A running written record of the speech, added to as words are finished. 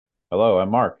Hello, I'm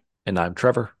Marc, And I'm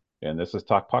Trevor. and this is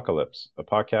Talkpocalypse, a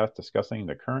podcast discussing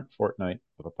the current fortnight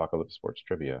of Apocalypse sports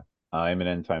trivia. I'm in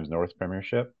End Times North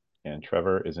Premiership, and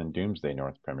Trevor is in Doomsday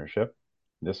North Premiership.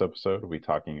 In this episode, we'll be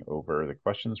talking over the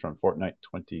questions from Fortnight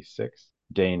 26,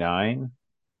 Day 9,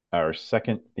 our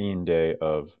second theme day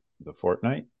of the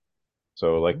fortnight.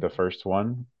 So, like Mhm. the first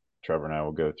one, Trevor and I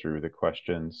will go through the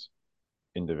questions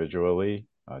individually,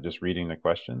 just reading the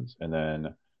questions, and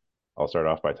then I'll start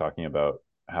off by talking about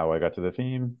how I got to the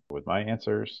theme with my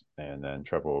answers, and then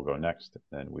Trevor will go next,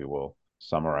 and we will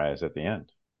summarize at the end.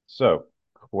 So,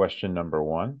 question number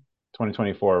one.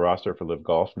 2024 roster for Live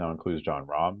Golf now includes John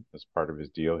Rahm. As part of his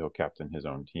deal, he'll captain his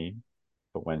own team.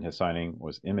 But when his signing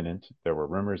was imminent, there were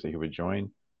rumors that he would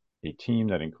join a team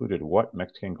that included what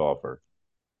Mexican golfer?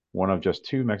 One of just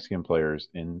two Mexican players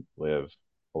in Live,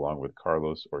 along with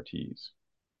Carlos Ortiz.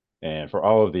 And for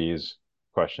all of these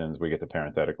questions, we get the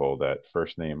parenthetical that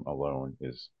first name alone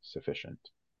is sufficient.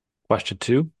 Question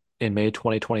two. In May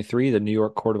 2023, the New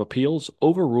York Court of Appeals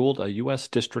overruled a U.S.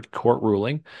 District Court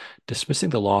ruling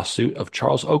dismissing the lawsuit of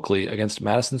Charles Oakley against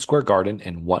Madison Square Garden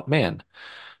in what man?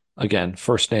 Again,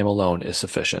 first name alone is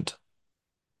sufficient.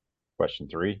 Question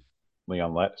three.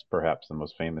 Leon Lett is perhaps the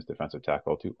most famous defensive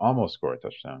tackle to almost score a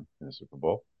touchdown in the Super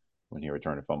Bowl when he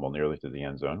returned a fumble nearly to the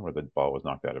end zone where the ball was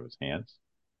knocked out of his hands.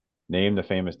 Name the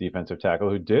famous defensive tackle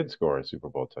who did score a Super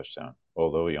Bowl touchdown,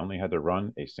 although he only had to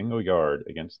run a single yard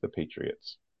against the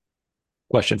Patriots.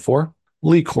 Question four.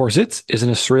 Lee Korzitz is an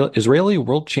Israeli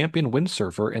world champion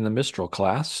windsurfer in the Mistral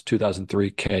class,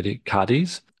 2003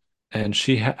 Cadiz, and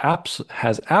she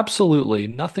has absolutely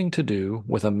nothing to do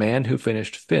with a man who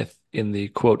finished fifth in the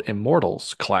quote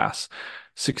Immortals class,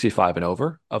 65 and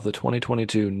over, of the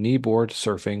 2022 Kneeboard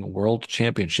Surfing World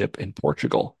Championship in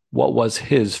Portugal. What was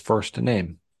his first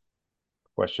name?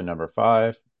 Question number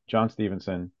five. John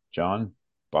Stevenson, John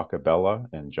Boccabella,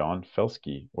 and John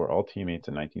Felski were all teammates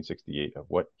in 1968 of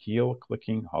what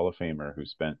heel-clicking Hall of Famer who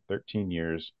spent 13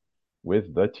 years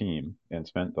with the team and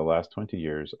spent the last 20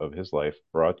 years of his life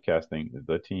broadcasting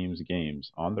the team's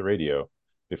games on the radio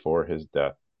before his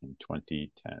death in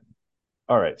 2010.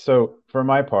 All right, so for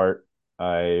my part,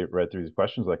 I read through these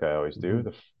questions like I always do. Mhm.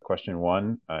 The question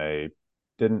one, I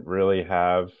didn't really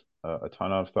have a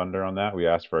ton of thunder on that. We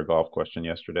asked for a golf question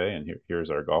yesterday, and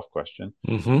here's our golf question.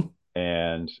 Mm-hmm.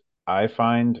 And I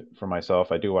find for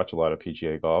myself, I do watch a lot of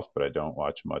PGA golf, but I don't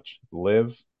watch much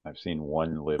live. I've seen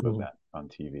one live event on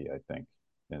TV, I think,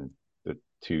 in the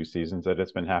two seasons that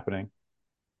it's been happening.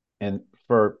 And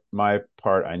for my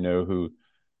part, I know who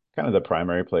kind of the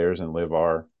primary players in live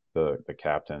are the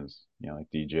captains,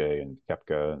 like DJ and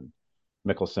Kepka and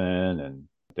Mickelson and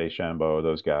DeChambeau,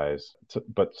 those guys.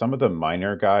 But some of the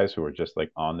minor guys who are just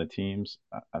like on the teams,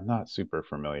 I'm not super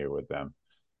familiar with them.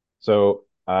 So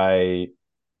I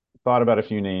thought about a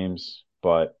few names,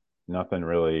 but nothing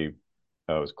really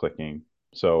was clicking.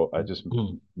 So I just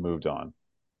moved on.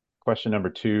 Question number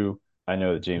two. I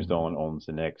know that James Dolan owns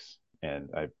the Knicks,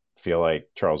 and I feel like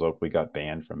Charles Oakley got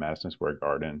banned from Madison Square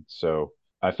Garden. So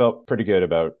I felt pretty good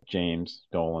about James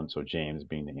Dolan. So James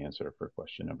being the answer for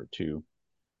question number two.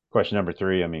 Question number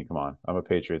three. I mean, come on. I'm a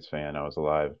Patriots fan. I was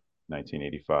alive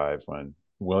 1985 when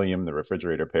William the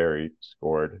Refrigerator Perry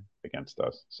scored against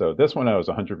us. So this one I was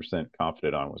 100%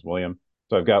 confident on was William.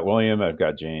 So I've got William, I've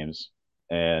got James.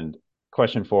 And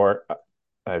question four,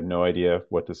 I have no idea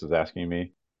what this is asking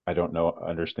me. I don't know,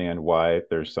 understand why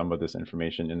there's some of this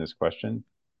information in this question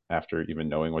after even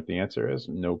knowing what the answer is.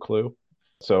 No clue.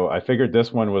 So I figured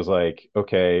this one was like,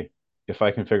 okay, if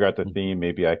I can figure out the theme,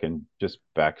 maybe I can just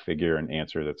back figure an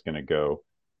answer that's going to go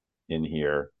in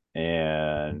here.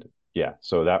 And yeah,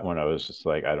 so that one I was just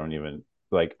like, I don't even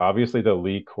like. Obviously, the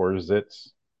Lee Korzitz,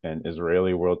 an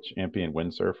Israeli world champion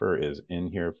windsurfer, is in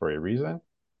here for a reason.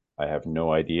 I have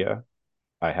no idea.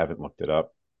 I haven't looked it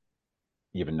up,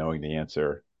 even knowing the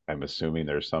answer. I'm assuming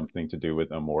there's something to do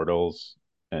with immortals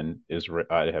and Israel.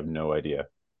 I have no idea.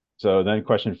 So then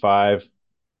question five,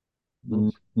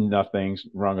 nothing's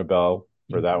rung a bell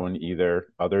for that one either,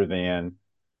 other than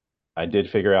I did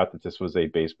figure out that this was a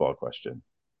baseball question,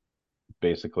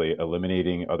 basically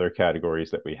eliminating other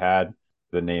categories that we had.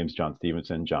 The names John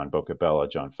Stevenson, John Bocabella,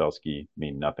 John Felski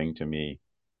mean nothing to me.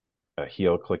 A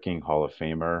heel clicking Hall of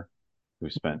Famer who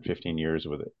spent 15 years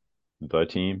with the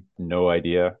team, no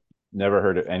idea. Never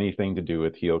heard of anything to do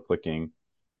with heel clicking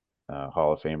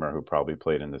Hall of Famer who probably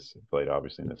played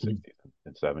obviously in the 60s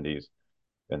and 70s,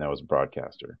 and that was a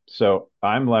broadcaster. So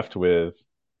I'm left with,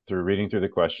 through reading through the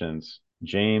questions,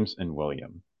 James and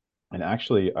William. And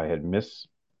actually, I had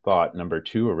misthought number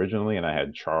two originally, and I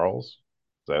had Charles.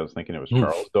 So I was thinking it was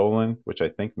Charles Dolan, which I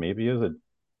think maybe is a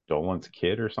Dolan's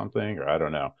kid or something, or I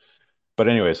don't know. But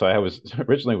anyway, so I was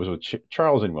originally was with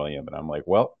Charles and William, and I'm like,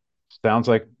 well, sounds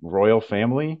like royal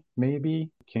family, maybe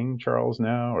King Charles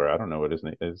now, or I don't know what his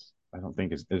name is. I don't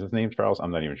think is his name Charles. I'm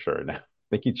not even sure now. I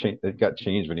think he changed. It got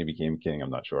changed when he became king.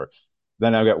 I'm not sure.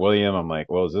 Then I got William. I'm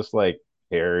like, well, is this like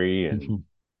Harry? And Mhm.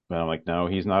 I'm like, no,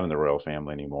 he's not in the royal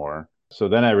family anymore. So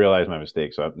then I realized my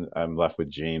mistake. So I'm left with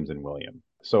James and William.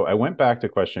 So I went back to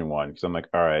question one because I'm like,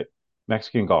 all right,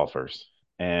 Mexican golfers.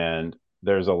 And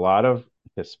there's a lot of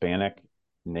Hispanic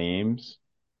names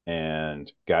and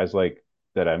guys like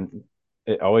that.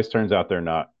 It always turns out they're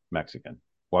not Mexican.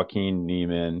 Joaquin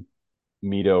Neiman,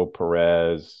 Mito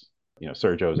Perez,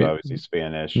 Sergio's Mi- obviously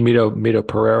Spanish. Mito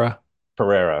Pereira.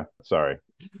 Pereira, sorry.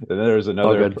 And then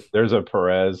All good. there's a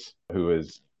Perez who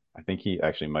is, I think he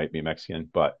actually might be Mexican,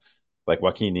 but like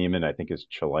Joaquin Neiman, I think is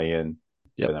Chilean,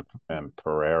 Yep. and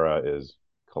Pereira is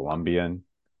Colombian,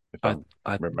 if I, I'm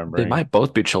they remembering. might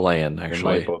both be Chilean, They might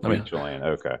actually. both I be mean, Chilean.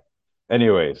 Okay.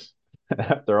 Anyways,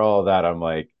 after all of that, I'm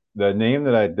like, the name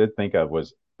that I did think of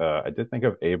was, I did think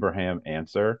of Abraham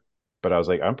Answer, but I was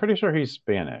like, I'm pretty sure he's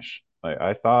Spanish. Like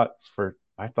I thought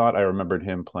I remembered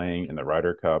him playing in the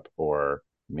Ryder Cup or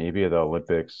maybe the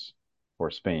Olympics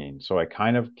for Spain. So I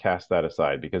kind of cast that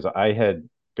aside because I had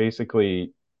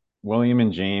basically William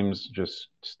and James just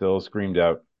still screamed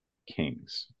out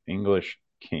kings, English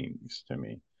kings to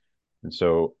me. And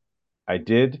so I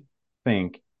did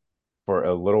think for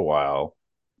a little while,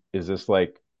 is this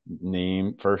like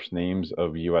first names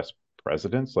of US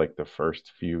presidents, like the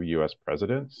first few US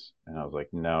presidents? And I was like,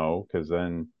 no, because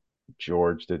then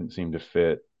George didn't seem to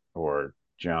fit, or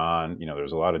John,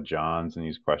 there's a lot of Johns in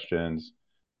these questions.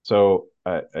 So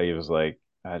I was like,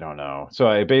 I don't know. So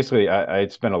I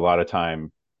spent a lot of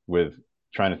time with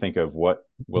trying to think of what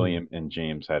mhm. William and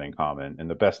James had in common. And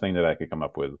the best thing that I could come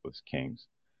up with was kings.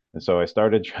 And so I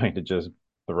started trying to just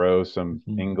throw some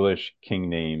Mhm. English king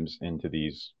names into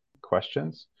these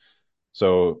questions.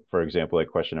 So, for example, like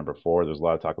question number four, there's a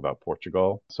lot of talk about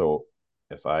Portugal. So,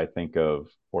 if I think of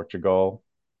Portugal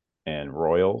and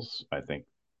royals, I think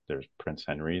there's Prince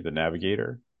Henry the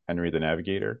Navigator, Henry the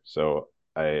Navigator. So,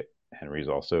 I Henry's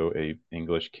also a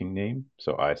English king name.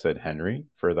 So, I said Henry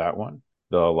for that one.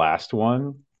 The last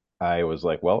one, I was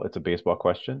like, well, it's a baseball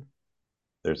question.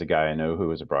 There's a guy I know who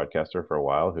was a broadcaster for a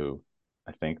while who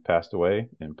I think passed away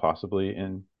and possibly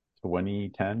in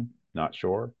 2010, not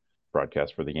sure.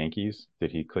 Broadcast for the Yankees.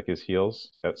 Did he click his heels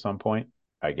at some point?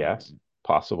 I guess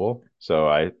possible. So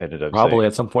Probably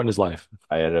at some point in his life.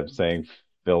 I ended up saying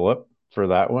Philip for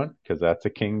that one because that's a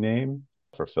king name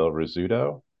for Phil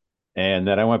Rizzuto. And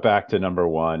then I went back to number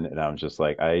one and I was just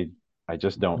like, I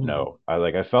just don't Mhm. know.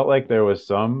 I felt like there was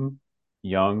some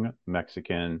young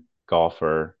Mexican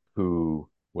golfer who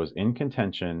was in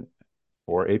contention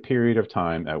for a period of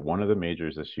time at one of the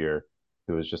majors this year,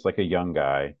 who was just like a young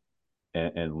guy,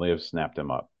 and Liv snapped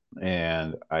him up.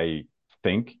 And I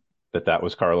think that that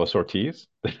was Carlos Ortiz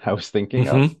that I was thinking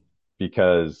of Mhm.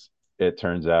 because it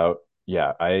turns out,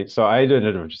 yeah, I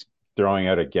ended up just throwing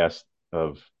out a guess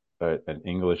of an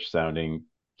English sounding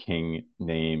king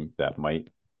name that might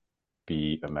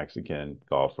be a Mexican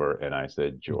golfer, and I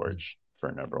said Mhm. George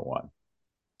for number one.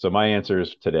 So my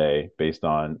answers today, based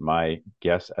on my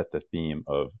guess at the theme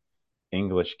of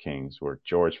English kings, were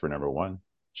George for number one,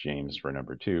 James for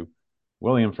number two,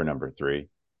 William for number three,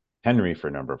 Henry for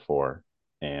number four,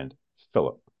 and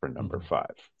Philip for number Mhm.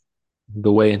 five.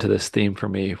 The way into this theme for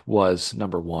me was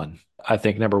number one. I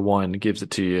think number one gives it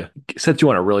to you, sets you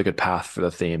on a really good path for the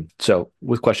theme. So,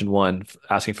 with question one,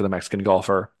 asking for the Mexican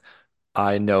golfer,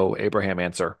 I know Abraham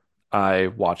Answer. I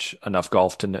watch enough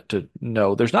golf to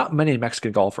know there's not many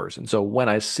Mexican golfers. And so when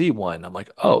I see one, I'm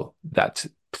like, oh, that's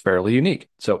fairly unique.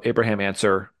 So Abraham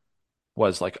Answer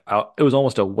was like, it was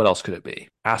almost a what else could it be?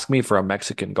 Ask me for a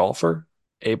Mexican golfer,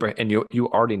 Abraham, and you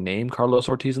already named Carlos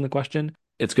Ortiz in the question.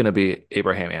 It's going to be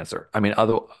Abraham Answer. I mean, I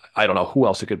don't know who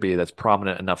else it could be that's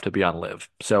prominent enough to be on Live.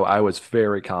 So I was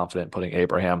very confident putting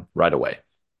Abraham right away.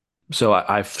 So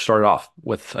I started off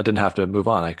with, I didn't have to move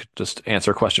on. I could just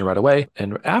answer a question right away.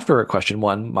 And after question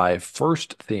one, my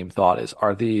first theme thought is,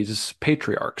 are these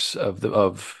patriarchs of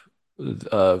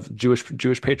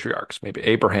Jewish patriarchs? Maybe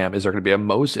Abraham. Is there going to be a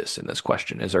Moses in this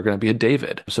question? Is there going to be a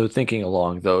David? So thinking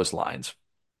along those lines.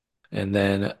 And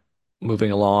then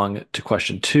moving along to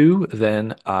question two,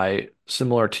 then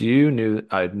similar to you,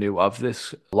 I knew of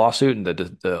this lawsuit and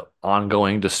the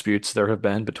ongoing disputes there have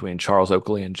been between Charles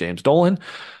Oakley and James Dolan.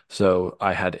 So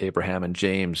I had Abraham and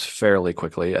James fairly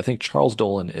quickly. I think Charles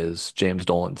Dolan is James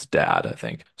Dolan's dad, I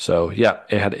think. So yeah,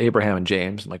 it had Abraham and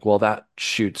James. I'm like, well, that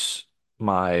shoots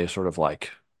my sort of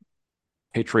like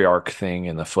patriarch thing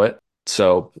in the foot.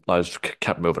 So I just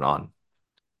kept moving on.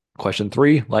 Question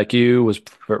three, like you, was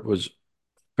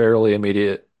fairly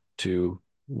immediate to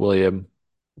William,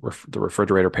 the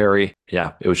refrigerator Perry.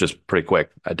 Yeah, it was just pretty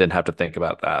quick. I didn't have to think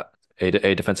about that.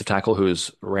 A defensive tackle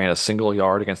who's ran a single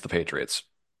yard against the Patriots.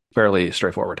 Fairly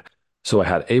straightforward. So I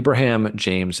had Abraham,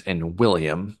 James, and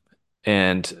William,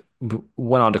 and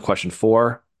went on to question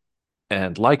four.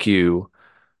 And like you,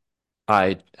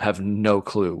 I have no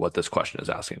clue what this question is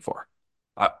asking for.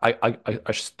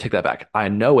 I should take that back. I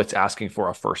know it's asking for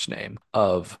a first name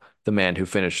of the man who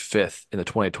finished fifth in the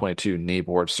 2022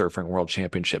 Kneeboard Surfing World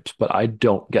Championships, but I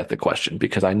don't get the question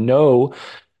because I know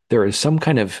there is some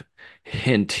kind of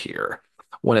hint here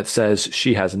when it says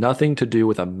she has nothing to do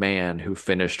with a man who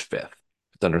finished fifth.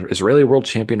 It's an Israeli world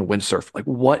champion windsurf. Like,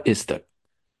 what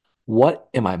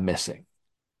am I missing?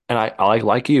 And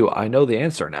like you, I know the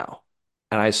answer now,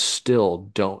 and I still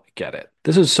don't get it.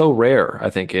 This is so rare, I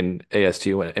think, in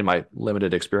ASTU in my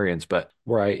limited experience, but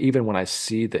where even when I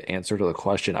see the answer to the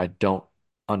question, I don't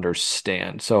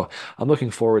understand. So I'm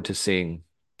looking forward to seeing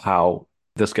how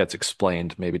this gets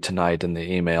explained maybe tonight in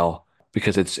the email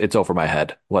because it's over my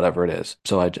head, whatever it is.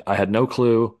 So I had no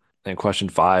clue. In question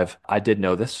five, I did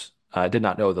know this. I did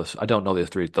not know this. I don't know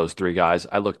those three guys.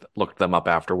 I looked them up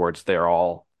afterwards. They are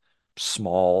all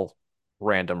small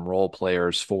random role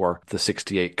players for the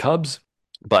 68 Cubs.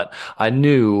 But I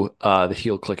knew the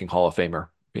heel clicking Hall of Famer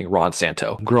being Ron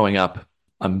Santo. Growing up,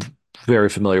 I'm very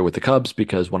familiar with the Cubs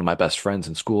because one of my best friends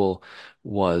in school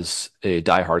was a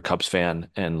diehard Cubs fan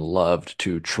and loved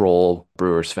to troll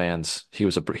Brewers fans. He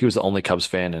was the only Cubs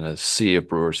fan in a sea of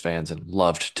Brewers fans and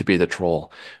loved to be the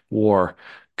troll. Wore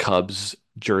Cubs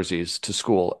jerseys to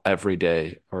school every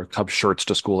day or Cubs shirts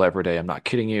to school every day. I'm not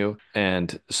kidding you.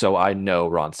 And so I know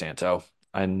Ron Santo.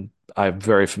 I'm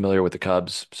very familiar with the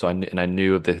Cubs, so I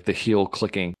knew of the heel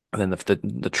clicking and then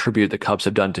the tribute the Cubs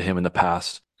have done to him in the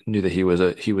past. Knew that he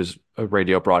was a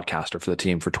radio broadcaster for the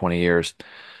team for 20 years.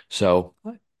 So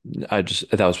I just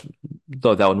that was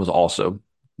though that one was also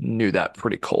knew that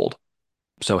pretty cold.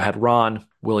 So had Ron,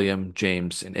 William,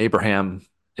 James, and Abraham,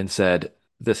 and said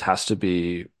this has to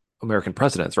be American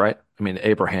presidents, right? I mean,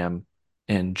 Abraham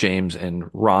and James and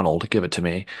Ronald give it to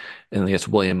me. And I guess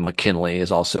William McKinley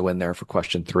is also in there for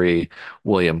question three,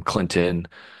 William Clinton.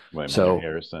 William Henry So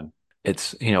Harrison.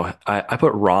 I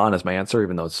put Ron as my answer,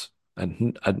 even though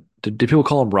did people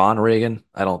call him Ron Reagan?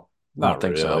 I don't Not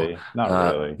think so. really. Not Uh,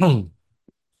 really.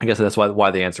 I guess that's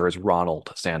why the answer is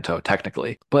Ronald Santo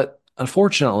technically. But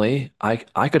unfortunately, I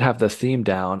could have the theme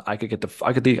down. I could get the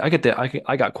I could the I get the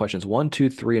I got questions one, two,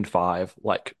 three, and five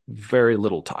like very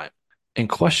little time. In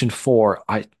question four,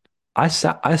 I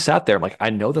sat there. I'm like, I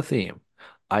know the theme.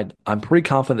 I'm pretty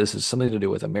confident this is something to do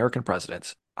with American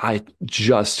presidents. I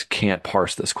just can't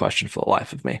parse this question for the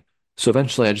life of me. So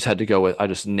eventually I just had to go with I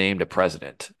just named a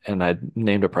president and I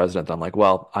named a president. I'm like,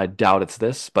 well, I doubt it's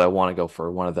this, but I want to go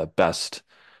for one of the best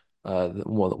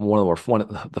one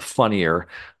of the funnier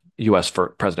U.S.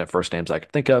 president first names I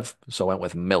could think of. So I went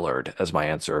with Millard as my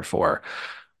answer for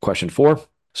question four.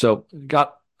 So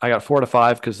I got 4 to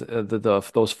 5 because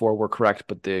those four were correct,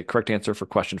 but the correct answer for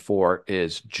question four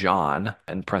is John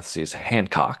in parentheses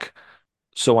Hancock.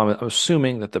 So I'm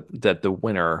assuming that the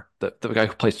winner, the guy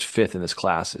who placed fifth in this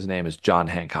class, his name is John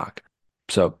Hancock.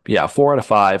 So yeah, 4 out of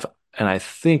 5, and I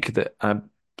think the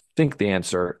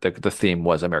answer, the theme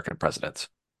was American presidents.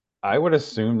 I would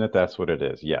assume that that's what it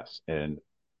is. Yes, and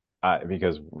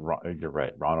because you're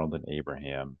right, Ronald and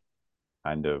Abraham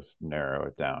kind of narrow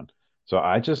it down. So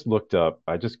I just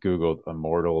Googled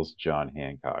Immortals John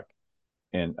Hancock,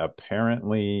 and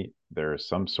apparently there's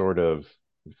some sort of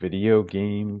video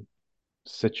game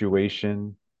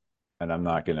situation, and I'm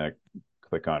not gonna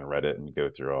click on Reddit and go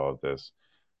through all of this,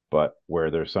 but where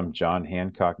there's some John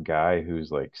Hancock guy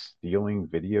who's like stealing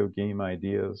video game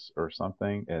ideas or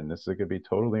something, and this could be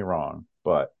totally wrong,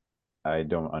 but I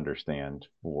don't understand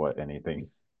what anything.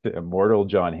 The Immortal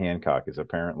John Hancock is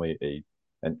apparently a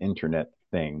an internet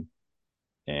thing.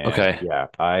 And Okay. yeah,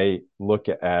 I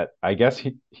guess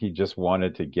he just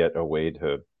wanted to get a way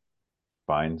to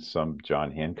find some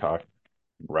John Hancock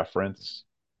reference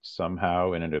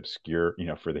somehow in an obscure,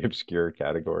 for the obscure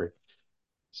category.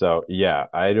 So yeah,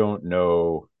 I don't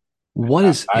know. What I,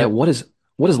 is yeah, I what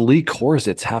does Lee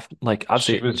Korzitz have like She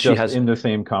obviously was she just has in the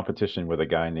same competition with a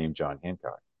guy named John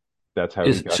Hancock. That's how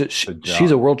he is got the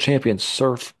she's a John. world champion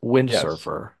Yes.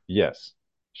 windsurfer. Yes,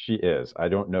 she is. I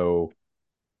don't know.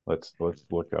 Let's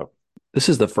look up. This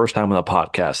is the first time on the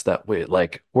podcast that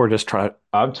we're just trying to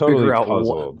I'm totally figure out what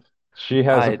puzzled. She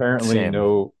has I apparently same.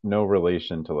 no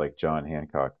relation to like John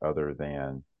Hancock other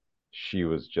than she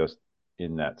was just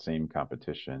in that same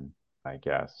competition, I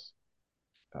guess,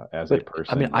 as a But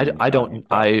I mean person named I John don't Hancock.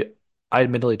 I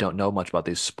admittedly don't know much about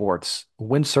these sports.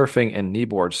 Windsurfing and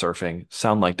kneeboard surfing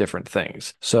sound like different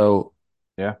things. So,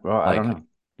 Yeah, well, I don't like, know.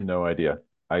 No idea.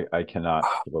 I cannot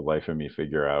for the life of me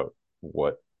figure out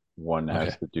what one has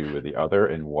okay. to do with the other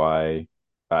and why.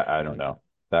 I don't know.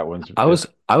 That one's it's I was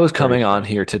very coming on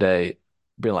strange. here today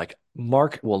being like,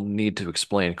 Mark will need to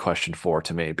explain question four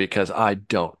to me because I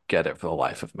don't get it for the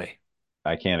life of me.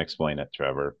 I can't explain it,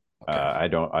 Trevor. Okay. I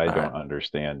All right. don't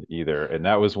understand either. And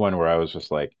that was one where I was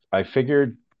just like, I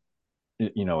figured,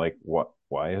 like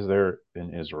why is there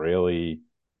an Israeli?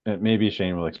 Maybe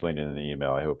Shane will explain it in the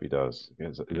email. I hope he does,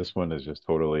 because this one is just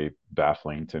totally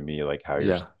baffling to me, like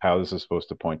Yeah. how this is supposed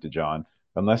to point to John,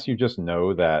 unless you just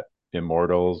know that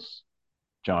Immortals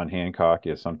John Hancock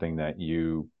is something that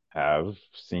you have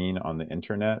seen on the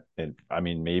internet. And I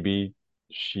mean, maybe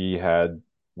she had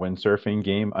windsurfing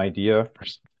game idea or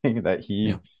something that Yeah.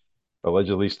 he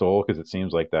allegedly stole, because it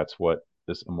seems like that's what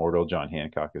this immortal John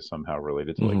Hancock is somehow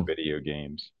related to, like Hmm. video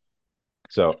games.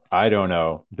 So I don't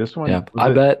know. This Yeah. one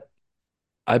was it.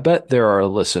 I bet there are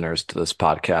listeners to this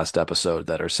podcast episode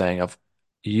that are saying of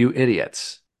you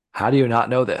idiots. How do you not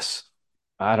know this?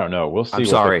 I don't know. We'll I'm see what the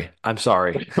sorry. I'm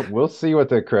sorry. we'll see what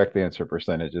the correct answer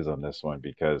percentage is on this one,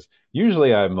 because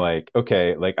usually I'm like,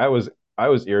 okay, like I was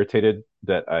irritated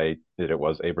that it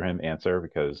was Abraham answer,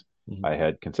 because I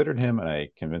had considered him and I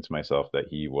convinced myself that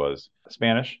he was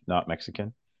Spanish, not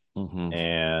Mexican. Mm-hmm.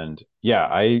 And yeah,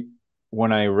 I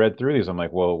when I read through these, I'm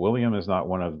like, well, William is not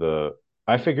one of the.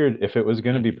 I figured if it was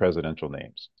going to be presidential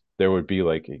names, there would be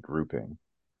like a grouping,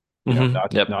 Hmm.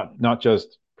 Yep. not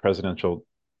just presidential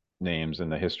names in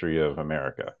the history of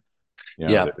America.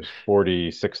 Yeah. There's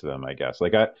 46 of them, I guess.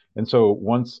 And so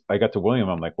once I got to William,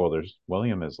 I'm like, well, there's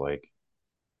William is like,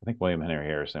 I think William Henry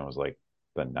Harrison was like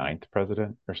the ninth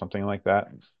president or something like that.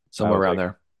 I Somewhere was around like,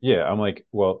 there. yeah, I'm like,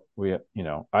 well,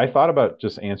 I thought about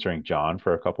just answering John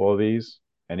for a couple of these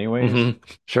anyways. Hmm.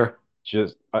 Sure.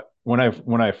 Just when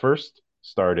I first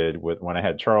started with when I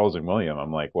had Charles and William,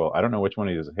 I'm like, well, I don't know which one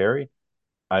of these is Harry.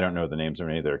 I don't know the names of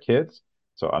any of their kids.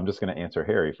 So I'm just going to answer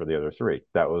Harry for the other three.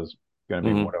 That was going to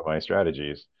be Hmm. one of my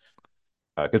strategies.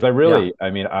 Because I Yeah. really, I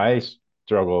mean, I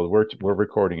struggled. We're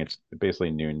recording. It's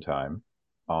basically noontime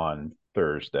on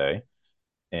Thursday,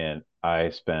 and I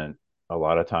spent a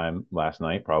lot of time last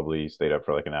night. Probably stayed up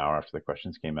for like an hour after the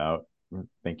questions came out,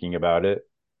 thinking about it.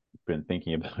 Been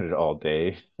thinking about it all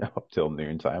day up till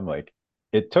noontime. Like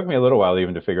it took me a little while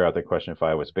even to figure out that question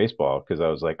five was baseball, because I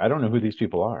was like, I don't know who these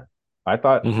people are. I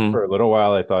thought Hmm. for a little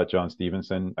while I thought John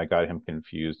Stevenson. I got him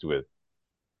confused with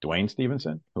Dwayne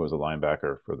Stevenson, who was a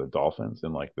linebacker for the Dolphins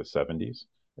in like the 70s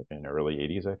and early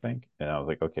 80s, I think. And I was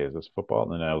like, okay, is this football?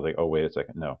 And then I was like, oh, wait a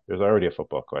second. No, there's already a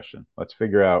football question. Let's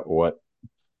figure out what.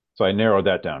 So I narrowed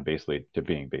that down basically to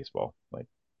being baseball.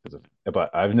 But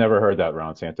I've never heard that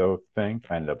Ron Santo thing.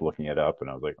 I ended up looking it up and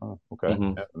I was like, oh, okay.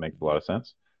 Hmm. That makes a lot of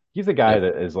sense. He's a guy Yep.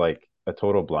 that is like a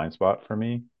total blind spot for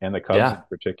me and the Cubs in Yeah.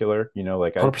 particular.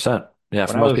 Like 100%. Yeah. when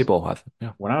For I most was people.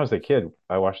 Yeah. when I was a kid,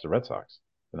 I watched the Red Sox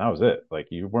and that was it. Like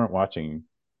you weren't watching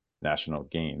national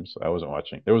games. I wasn't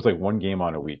watching. There was like one game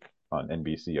on a week on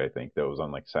NBC, I think, that was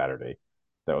on like Saturday.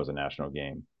 That was a national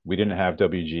game. We didn't have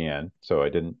WGN, so I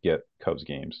didn't get Cubs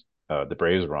games. The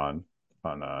Braves were on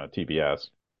TBS,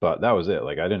 but that was it.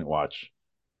 Like I didn't watch.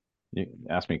 You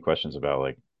ask me questions about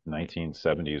like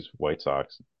 1970s White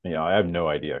Sox. I have no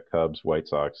idea. Cubs, White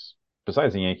Sox.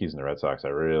 Besides the Yankees and the Red Sox,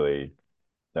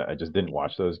 I just didn't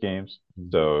watch those games.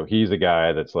 Mhm. So he's a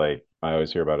guy that's like I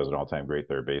always hear about as an all-time great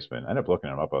third baseman. I ended up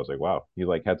looking him up. I was like, wow, he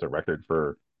like has a record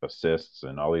for assists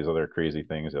and all these other crazy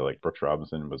things. That like Brooks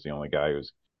Robinson was the only guy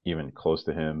who's even close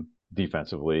to him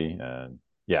defensively. And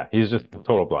yeah, he's just a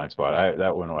total blind spot.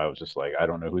 That one I was just like, I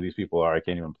don't know who these people are. I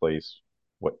can't even place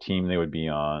what team they would be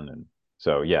on. And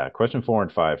so yeah, question four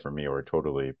and five for me were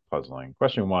totally puzzling.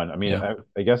 Question one, I mean, Yeah.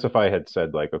 I guess if I had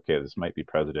said like, okay, this might be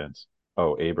presidents.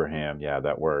 Oh, Abraham, yeah,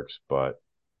 that works. But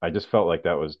I just felt like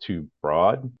that was too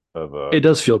broad of It a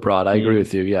does feel broad. I agree theme.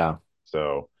 with you. Yeah.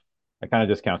 So I kind of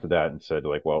discounted that and said,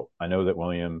 like, well, I know that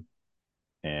William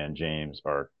and James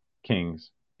are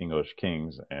kings, English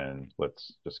kings, and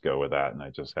let's just go with that. And I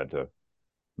just had to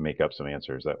make up some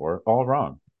answers that were all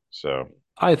wrong. So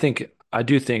I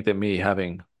do think that me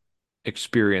having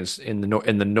experience in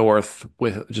the North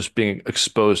with just being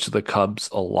exposed to the Cubs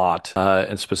a lot,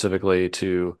 and specifically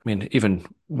to, I mean, even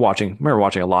remember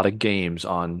watching a lot of games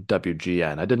on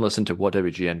WGN. I didn't listen to what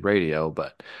WGN radio,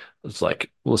 but it's like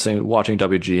watching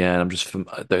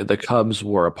WGN. The Cubs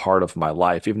were a part of my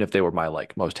life, even if they were my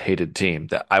like most hated team.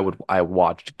 That I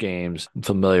watched games, I'm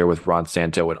familiar with Ron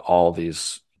Santo and all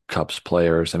these Cubs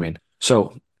players. I mean,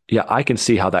 so yeah, I can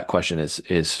see how that question is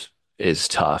is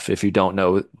tough. If you don't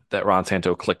know that Ron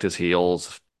Santo clicked his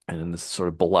heels and this sort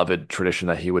of beloved tradition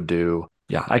that he would do,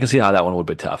 yeah, I can see how that one would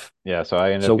be tough. Yeah, so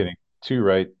I ended up So, getting two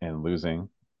right and losing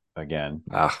again.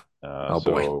 ah, oh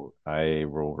boy. So I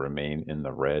will remain in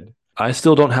the red. I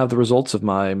still don't have the results of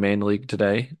my main league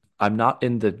today. I'm not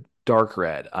in the dark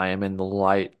red. I am in the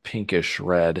light pinkish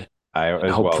red. I And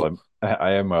as well. hopefully,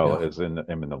 I am well yeah, as in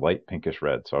I'm in the light pinkish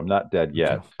red, so I'm not dead okay.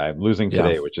 yet. I'm losing Yeah.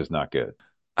 today, which is not good.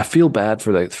 I feel bad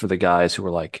for the guys who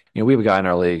were like, we have a guy in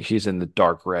our league, he's in the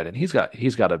dark red and he's got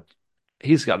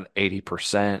an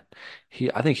 80%.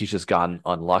 I think he's just gotten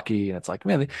unlucky and it's like,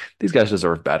 man, these guys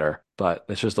deserve better, but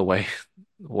it's just the way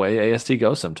AST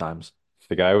goes sometimes.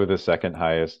 The guy with the second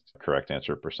highest correct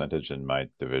answer percentage in my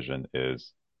division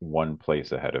is one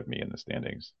place ahead of me in the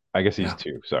standings. I guess he's Yeah.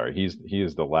 two. Sorry, he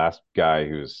is the last guy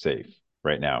who's safe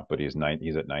right now, but he's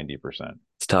at 90%.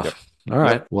 It's Yep, tough. All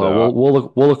yep. right. Well, So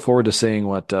we'll look forward to seeing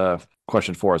what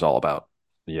question 4 is all about.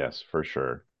 yes, for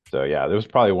sure. So yeah, this was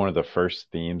probably one of the first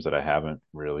themes that I haven't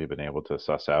really been able to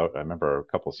suss out. I remember a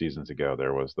couple seasons ago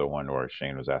there was the one where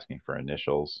Shane was asking for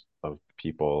initials of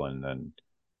people, and then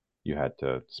you had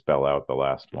to spell out the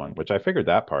last one, which I figured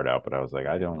that part out, but I was like,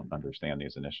 I don't understand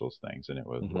these initials things, and it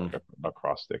was Hmm. like a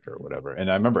acrostic or whatever.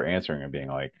 And I remember answering and being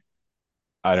like,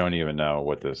 I don't even know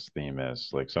what this theme is.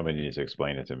 Like somebody needs to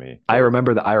explain it to me because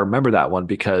I remember that one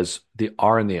because the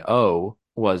R and the O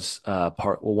was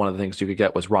one of the things you could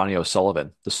get was Ronnie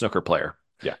O'Sullivan, the snooker player.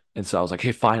 yeah, And so I was like,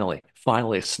 hey, finally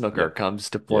yeah, snooker comes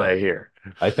to yeah. play here.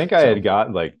 I think I So, had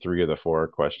got like three of the four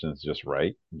questions just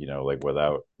right, like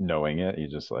without knowing it. You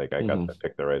just like, I got to mhm.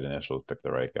 pick the right initials, pick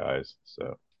the right guys.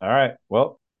 So, all right.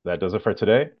 Well, that does it for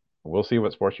today. We'll see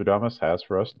what Sports Stradamus has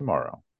for us tomorrow.